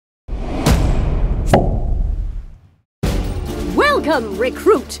Welcome,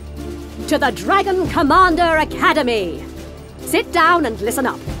 recruit, to the Dragon Commander Academy. Sit down and listen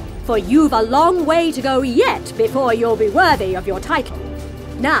up, for you've a long way to go yet before you'll be worthy of your title.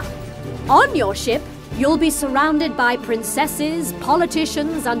 Now, on your ship, you'll be surrounded by princesses,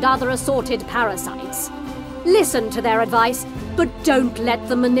 politicians, and other assorted parasites. Listen to their advice, but don't let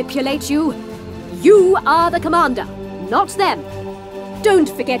them manipulate you. You are the commander, not them. Don't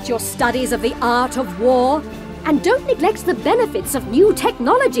forget your studies of the art of war, and don't neglect the benefits of new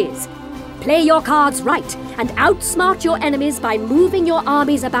technologies. Play your cards right and outsmart your enemies by moving your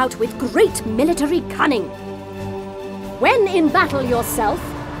armies about with great military cunning. When in battle yourself,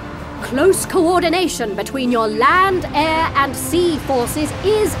 close coordination between your land, air, and sea forces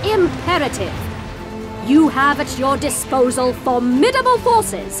is imperative. You have at your disposal formidable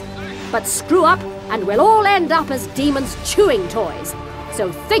forces, but screw up and we'll all end up as demons chewing toys.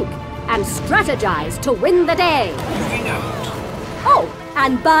 So think and strategize to win the day. Moving out. Oh,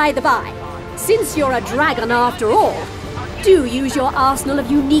 and by the by, since you're a dragon after all, do use your arsenal of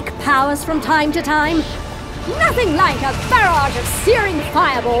unique powers from time to time. Nothing like a barrage of searing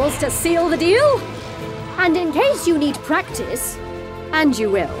fireballs to seal the deal. And in case you need practice, and you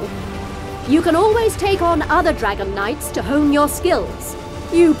will, you can always take on other Dragon Knights to hone your skills.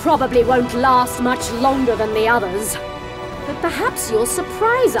 You probably won't last much longer than the others. But perhaps you'll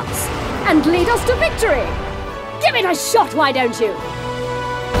surprise us and lead us to victory. Give it a shot, why don't you?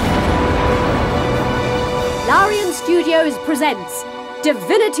 Larian Studios presents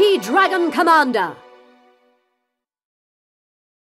Divinity Dragon Commander.